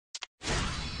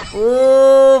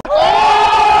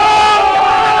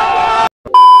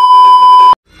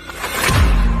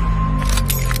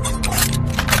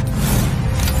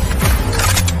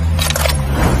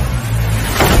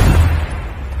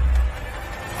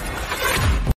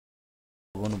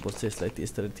यसलाई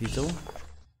त्यसरी थिचौं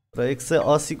र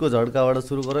 180 को झड्काबाट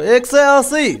सुरु गरौँ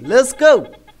 180 लेट्स गो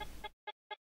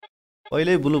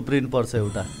पहिल्यै ब्लुप्रिन्ट पर्छ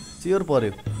एउटा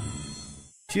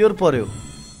चियर पर्यो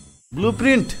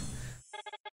ब्लुप्रिन्ट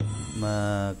मा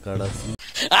कडा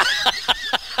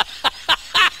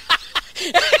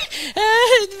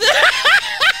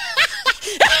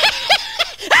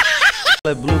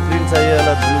ब्लुप्रिन्ट चाहियो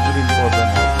होला ब्लुप्रिन्ट पर्दैन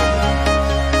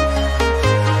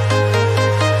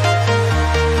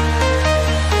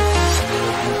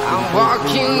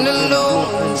Walking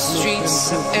alone, the streets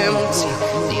are empty.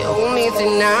 The only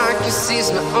thing I can see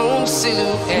is my own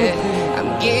silhouette. I'm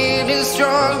getting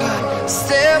stronger,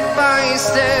 step by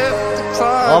step. The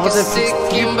clock is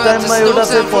ticking, but there's no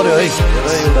time for me.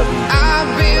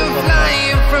 I've been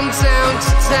flying from town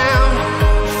to town,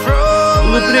 from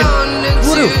London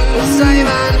to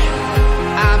Thailand.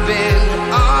 I've been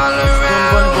all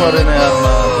around the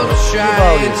globe,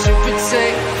 trying to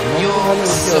protect your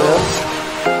soul.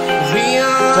 We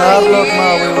are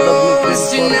heroes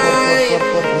tonight.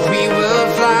 We will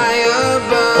fly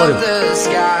above the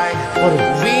sky.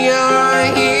 We are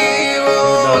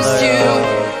heroes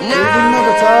tonight.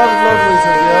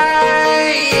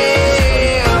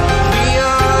 We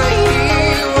are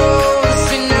heroes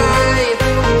tonight.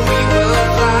 We will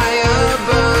fly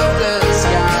above the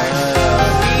sky.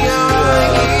 We are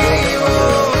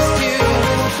heroes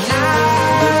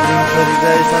tonight.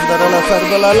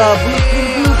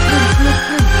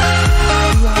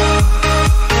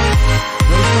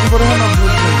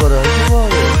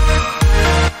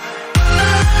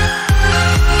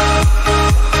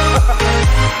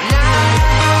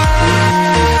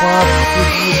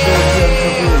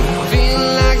 Feel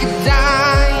like a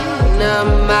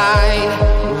dynamite,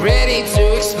 ready to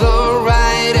explode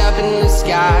right up in the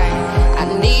sky. I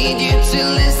need you to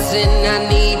listen, I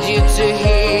need you to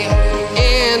hear,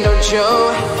 and don't show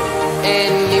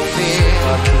any fear.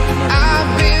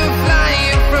 I've been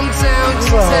flying from town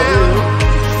to town,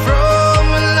 from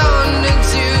London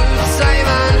to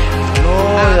Thailand.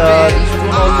 I've been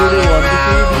all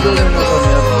around the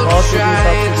globe,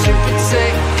 trying to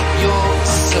protect your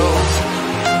soul.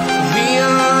 We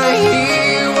are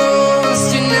heroes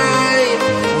tonight.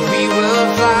 We will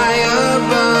fly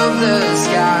above the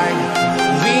sky.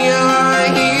 We are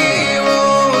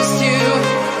heroes tonight.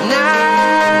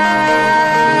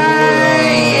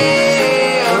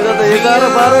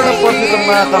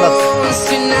 Heroes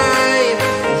tonight.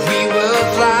 We will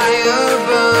fly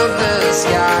above the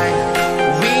sky.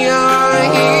 We are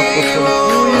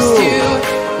heroes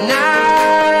tonight.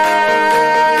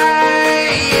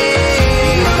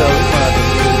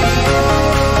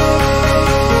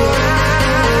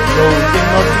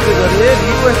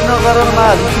 Request नगर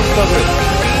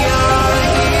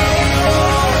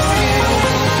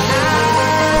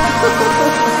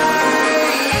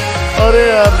अरे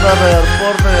यार दादा यार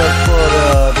पर्न यार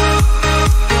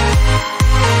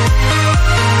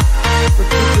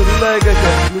रिलाएगा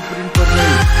क्या blueprint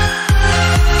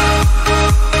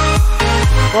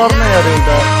पर्न यार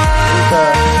एउटा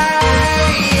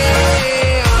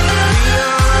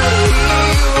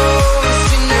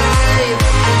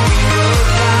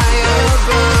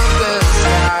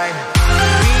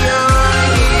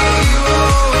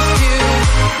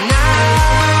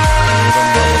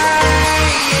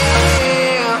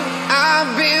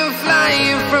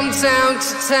Town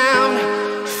to town,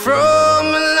 from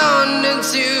London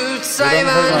to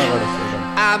Thailand.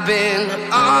 I've been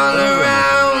all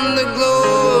around the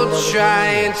globe,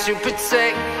 trying to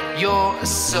protect your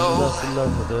soul.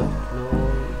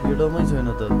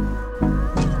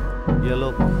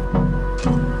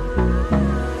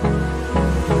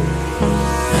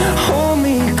 Hold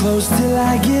me close till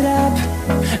I get up.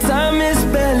 Time is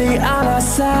barely on our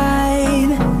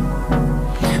side.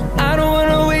 I don't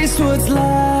wanna waste what's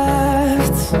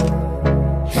left.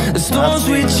 The storms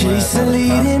we chase are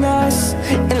leading us,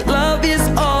 and love is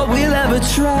all we'll ever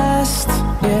trust.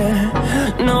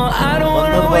 Yeah, no, I don't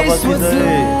wanna waste what's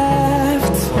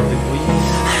left.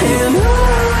 And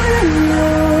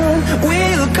on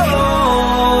we'll go,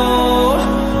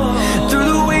 through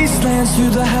the wastelands,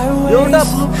 through the highways, till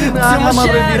my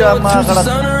shadow turns to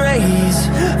sun rays.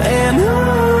 And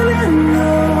on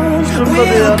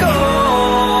we'll go.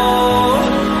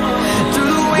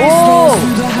 Oh,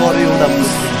 sorry, udah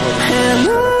and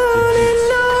on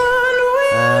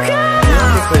we'll go.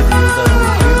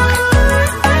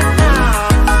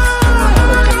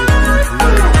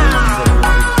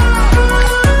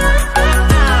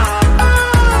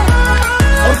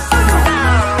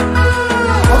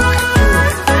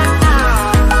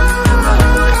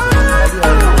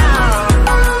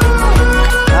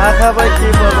 थाहा पाइ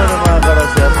के पर्दैन महाकाडा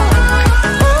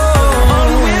यार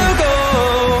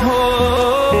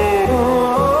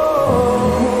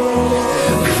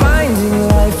Finding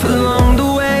life along the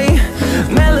way,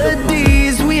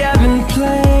 melodies we haven't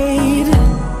played. No,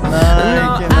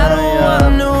 I don't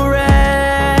want no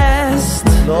rest.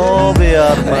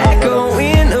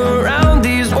 Echoing around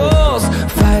these walls,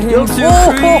 fighting to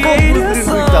create a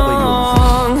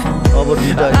song.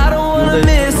 I don't wanna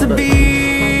miss a beat.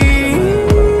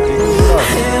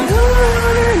 And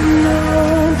on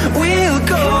we'll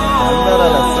go.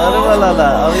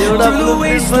 Through the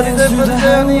wastelands, through the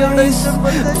highways,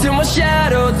 till my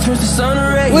shadow turns to sun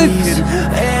rays.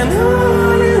 And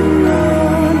on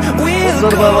we'll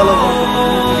go.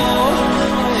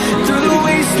 Through the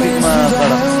wastelands, through the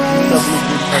highways,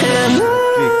 and on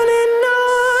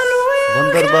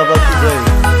Bandar Baba ki jai.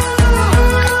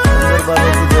 Bandar Baba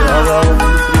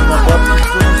ki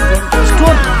jai.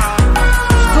 Stone.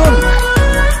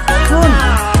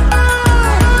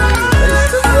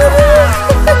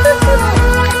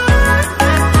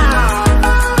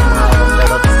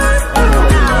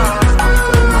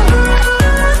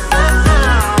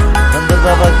 Bandar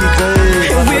Baba ki jai.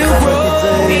 we'll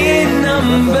grow in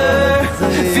number,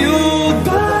 fueled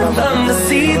by them to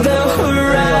see the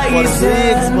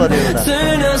horizon,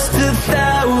 turn us to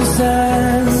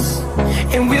thousands,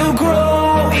 and we'll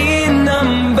grow in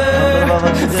number,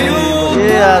 fueled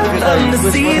by them to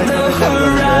see the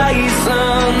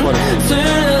horizon,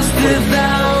 turn us to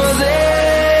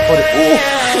thousands,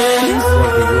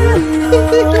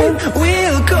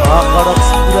 we'll go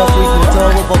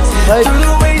through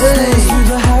the wastelands, through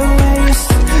the highways,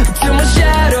 till my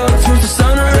shadow turns to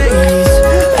sun rays.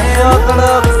 And on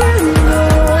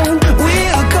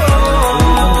we'll go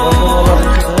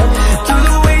through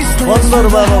the wastelands, through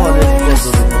the highways,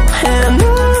 and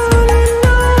on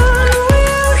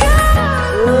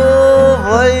Oh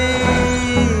bhai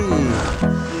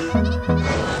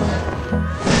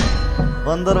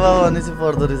Bandar Baba भनेपछि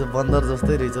पर्दो रहेछ बन्दर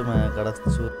जस्तै रहेछ महाकाडा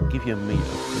छु give you me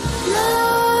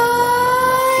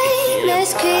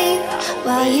Let's creep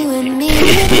while you and me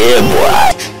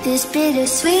repeat. This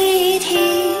bittersweet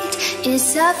heat is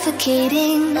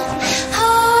suffocating.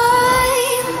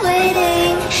 I'm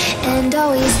waiting and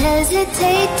always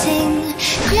hesitating.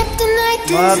 Kryptonite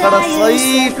desires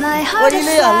set my heart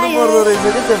afire.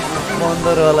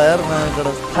 बन्दर वाला यार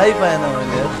महाकाडा थाहै पाएन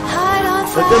मैले यार Heart on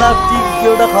second half tick fire.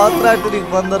 एउटा खतरा trick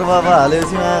बन्दर बाबा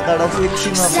हालेपछि महाकाडा चाहिँ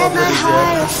एकछिनमा Set पर्दो my रहेछ heart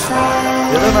यार afire.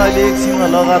 हेर न अहिले एकछिनमा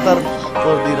लगातार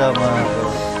पर्दिरा महाकाडा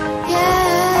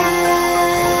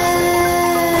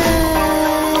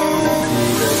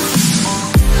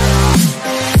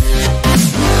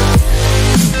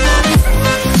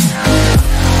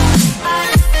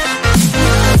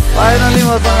फाइनली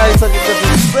मसँग आइसकेको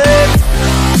छु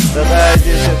दादा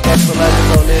जे कस्तो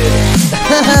लाग्यो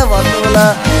भन्नु होला